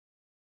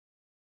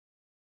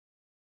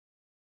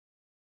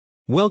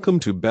Welcome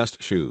to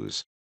Best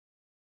Shoes.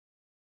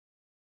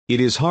 It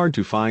is hard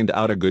to find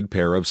out a good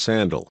pair of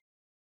sandal.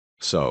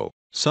 So,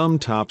 some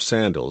top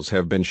sandals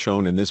have been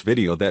shown in this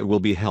video that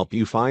will help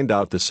you find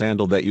out the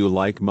sandal that you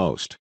like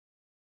most.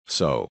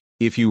 So,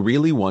 if you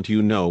really want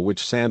to know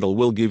which sandal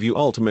will give you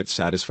ultimate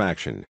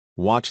satisfaction,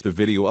 watch the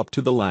video up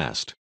to the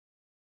last.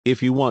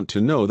 If you want to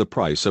know the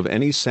price of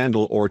any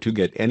sandal or to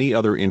get any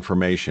other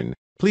information,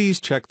 please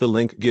check the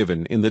link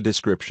given in the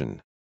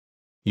description.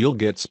 You'll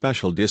get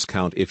special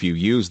discount if you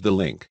use the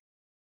link.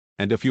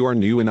 And if you are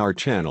new in our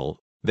channel,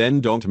 then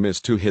don't miss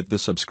to hit the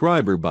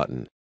subscriber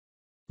button.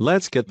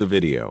 Let's get the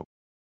video.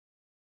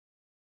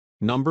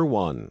 Number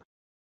 1.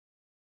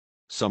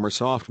 Summer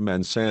Soft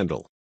Men's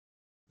Sandal.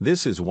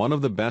 This is one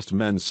of the best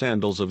men's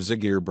sandals of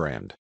Ziggear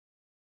brand.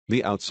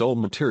 The outsole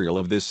material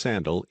of this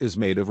sandal is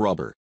made of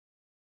rubber.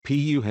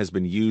 PU has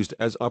been used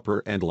as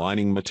upper and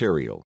lining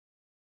material.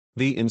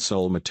 The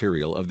insole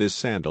material of this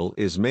sandal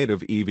is made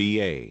of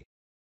EVA.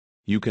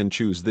 You can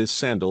choose this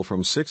sandal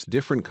from 6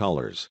 different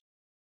colors.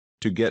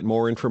 To get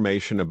more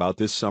information about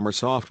this Summer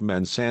Soft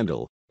Men's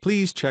Sandal,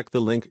 please check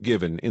the link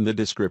given in the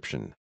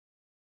description.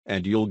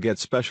 And you'll get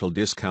special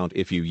discount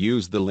if you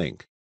use the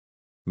link.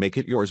 Make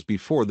it yours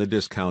before the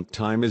discount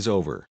time is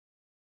over.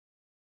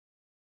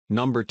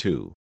 Number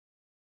 2.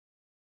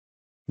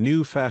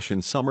 New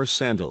Fashion Summer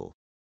Sandal.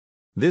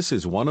 This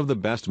is one of the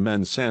best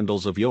men's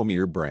sandals of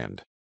Ziggear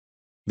brand.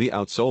 The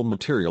outsole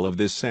material of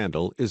this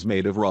sandal is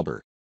made of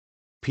rubber.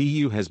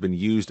 PU has been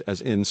used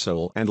as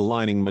insole and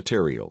lining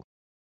material.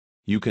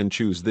 You can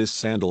choose this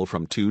sandal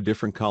from 2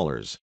 different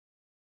colors.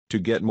 To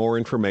get more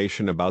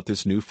information about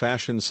this new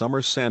fashion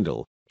summer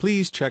sandal,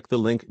 please check the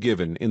link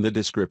given in the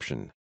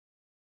description.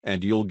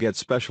 And you'll get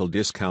special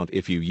discount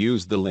if you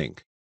use the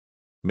link.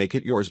 Make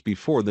it yours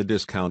before the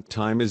discount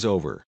time is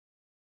over.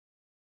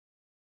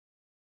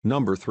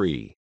 Number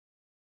 3.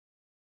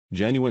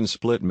 Genuine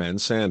Split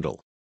Men's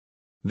Sandal.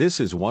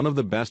 This is one of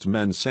the best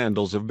men's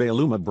sandals of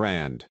Ziggear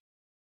brand.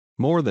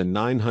 More than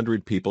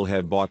 900 people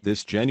have bought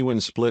this genuine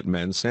split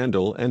men's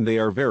sandal and they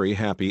are very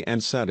happy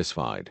and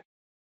satisfied.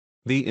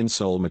 The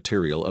insole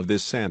material of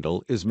this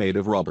sandal is made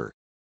of rubber.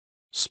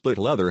 Split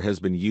leather has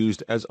been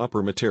used as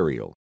upper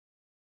material.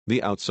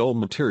 The outsole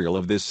material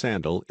of this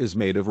sandal is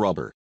made of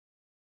rubber.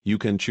 You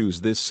can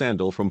choose this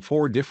sandal from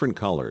 4 different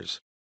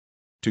colors.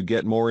 To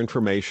get more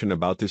information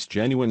about this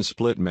genuine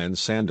split men's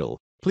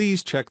sandal,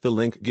 please check the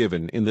link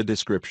given in the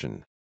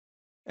description.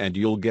 And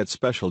you'll get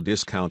special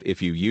discount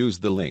if you use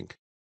the link.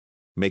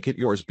 Make it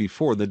yours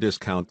before the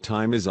discount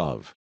time is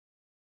of.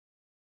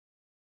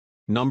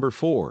 Number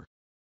 4.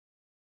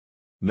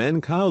 Men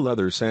Cow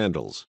Leather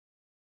Sandals.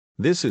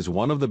 This is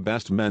one of the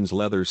best men's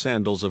leather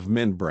sandals of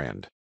Min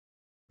brand.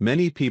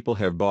 Many people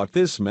have bought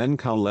this Men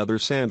Cow Leather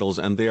Sandals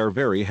and they are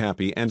very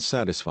happy and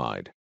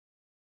satisfied.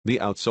 The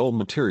outsole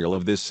material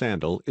of this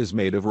sandal is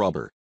made of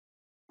rubber.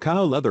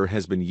 Cow leather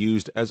has been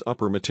used as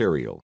upper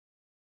material.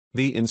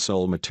 The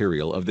insole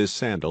material of this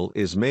sandal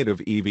is made of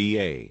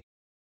EVA.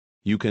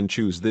 You can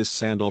choose this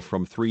sandal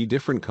from 3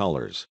 different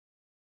colors.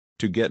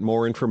 To get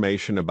more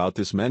information about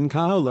this Men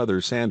Cow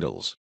Leather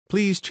Sandals,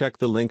 please check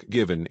the link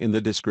given in the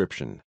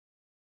description.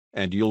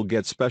 And you'll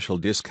get special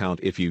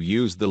discount if you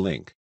use the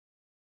link.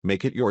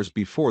 Make it yours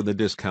before the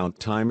discount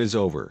time is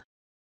over.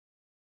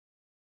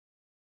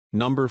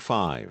 Number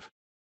 5.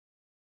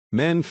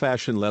 Men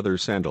Fashion Leather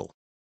Sandal.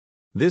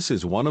 This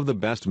is one of the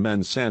best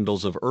men's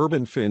sandals of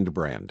Urban Find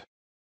brand.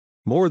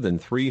 More than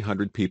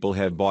 300 people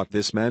have bought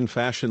this Men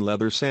Fashion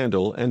Leather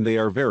Sandal and they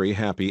are very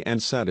happy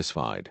and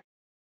satisfied.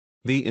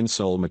 The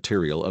insole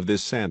material of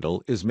this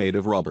sandal is made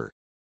of rubber.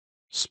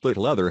 Split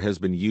leather has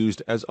been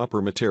used as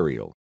upper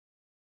material.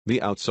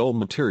 The outsole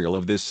material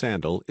of this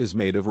sandal is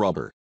made of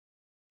rubber.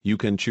 You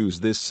can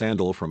choose this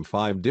sandal from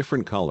 5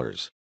 different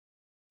colors.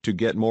 To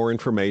get more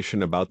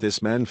information about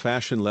this Men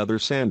Fashion Leather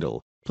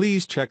Sandal,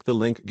 please check the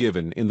link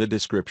given in the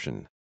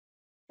description.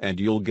 And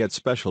you'll get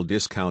special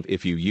discount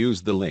if you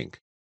use the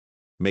link.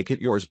 Make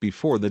it yours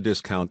before the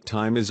discount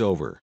time is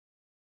over.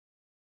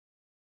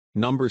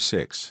 Number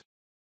 6.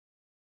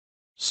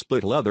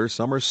 Split Leather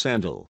Summer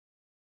Sandal.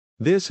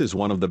 This is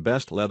one of the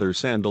best leather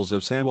sandals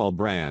of Sandals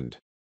brand.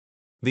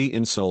 The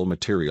insole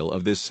material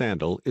of this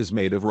sandal is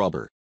made of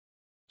rubber.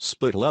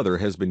 Split leather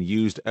has been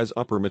used as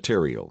upper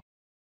material.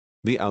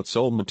 The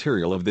outsole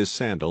material of this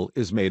sandal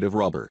is made of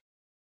rubber.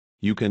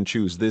 You can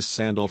choose this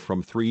sandal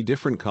from 3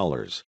 different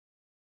colors.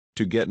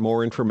 To get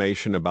more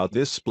information about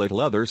this split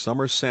leather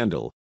summer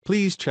sandal,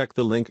 please check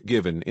the link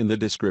given in the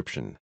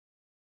description.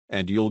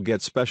 And you'll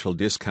get special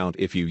discount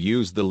if you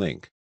use the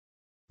link.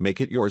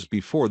 Make it yours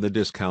before the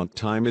discount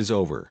time is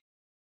over.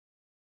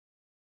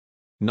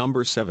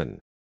 Number 7.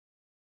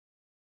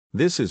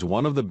 This is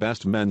one of the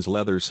best men's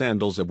leather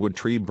sandals of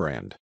Woodtree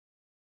brand.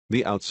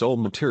 The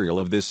outsole material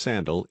of this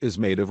sandal is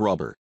made of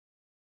rubber.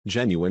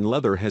 Genuine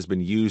leather has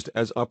been used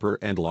as upper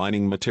and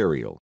lining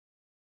material.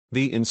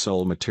 The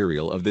insole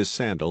material of this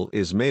sandal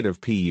is made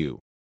of PU.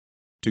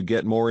 To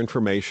get more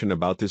information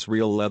about this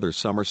real leather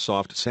summer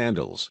soft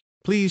sandals,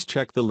 please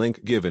check the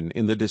link given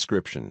in the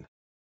description.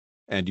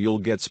 And you'll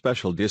get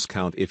special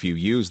discount if you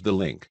use the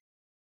link.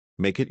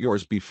 Make it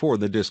yours before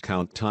the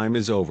discount time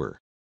is over.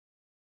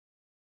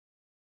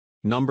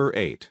 Number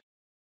 8.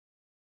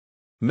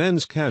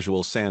 Men's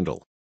Casual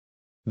Sandal.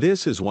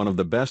 This is one of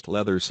the best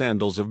leather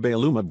sandals of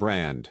Beluma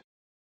brand.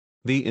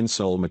 The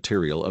insole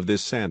material of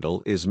this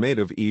sandal is made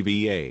of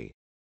EVA.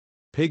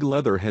 Pig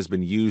leather has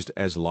been used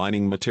as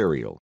lining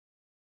material.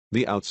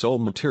 The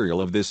outsole material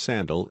of this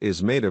sandal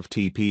is made of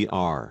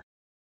TPR.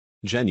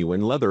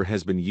 Genuine leather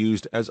has been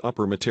used as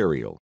upper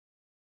material.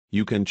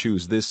 You can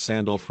choose this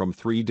sandal from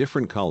 3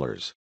 different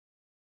colors.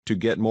 To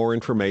get more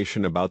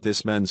information about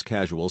this men's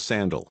casual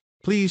sandal,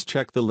 please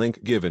check the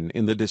link given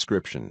in the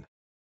description.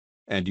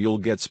 And you'll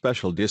get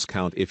special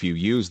discount if you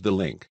use the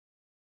link.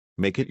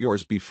 Make it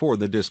yours before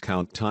the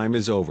discount time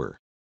is over.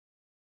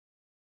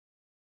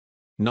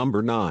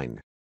 Number 9.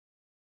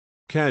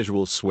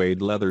 Casual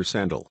Suede Leather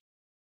Sandal.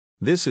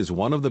 This is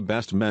one of the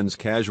best men's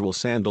casual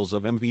sandals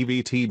of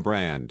MVVT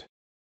brand.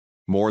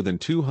 More than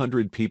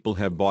 200 people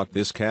have bought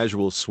this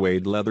casual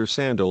suede leather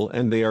sandal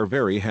and they are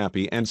very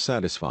happy and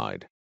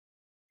satisfied.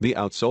 The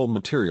outsole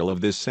material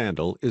of this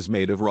sandal is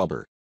made of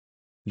rubber.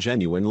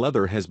 Genuine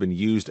leather has been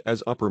used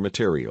as upper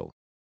material.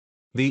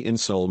 The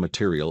insole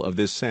material of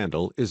this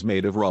sandal is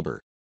made of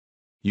rubber.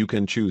 You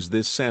can choose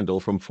this sandal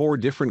from 4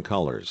 different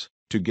colors.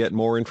 To get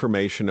more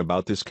information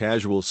about this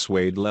casual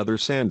suede leather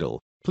sandal,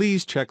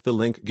 please check the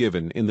link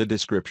given in the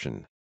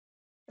description.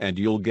 And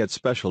you'll get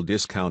special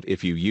discount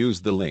if you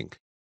use the link.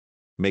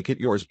 Make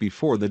it yours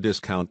before the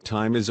discount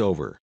time is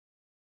over.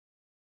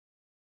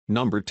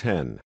 Number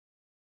 10.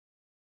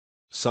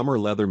 Summer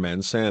Leather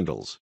Men's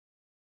Sandals.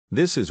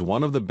 This is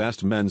one of the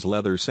best men's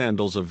leather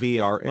sandals of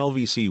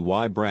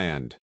VRLVCY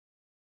brand.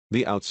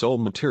 The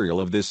outsole material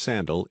of this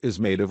sandal is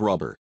made of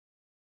rubber.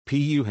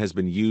 PU has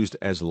been used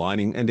as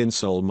lining and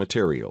insole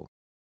material.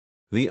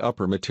 The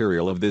upper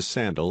material of this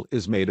sandal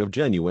is made of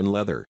genuine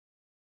leather.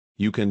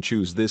 You can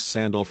choose this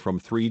sandal from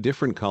 3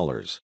 different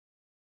colors.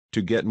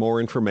 To get more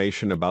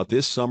information about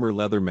this summer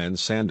leather men's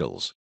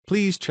sandals,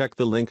 please check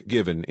the link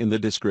given in the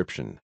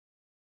description.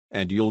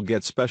 And you'll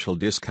get special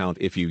discount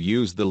if you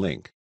use the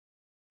link.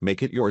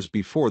 Make it yours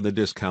before the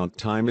discount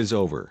time is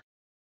over.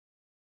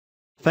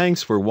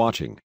 Thanks for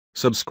watching.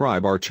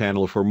 Subscribe our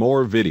channel for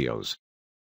more videos.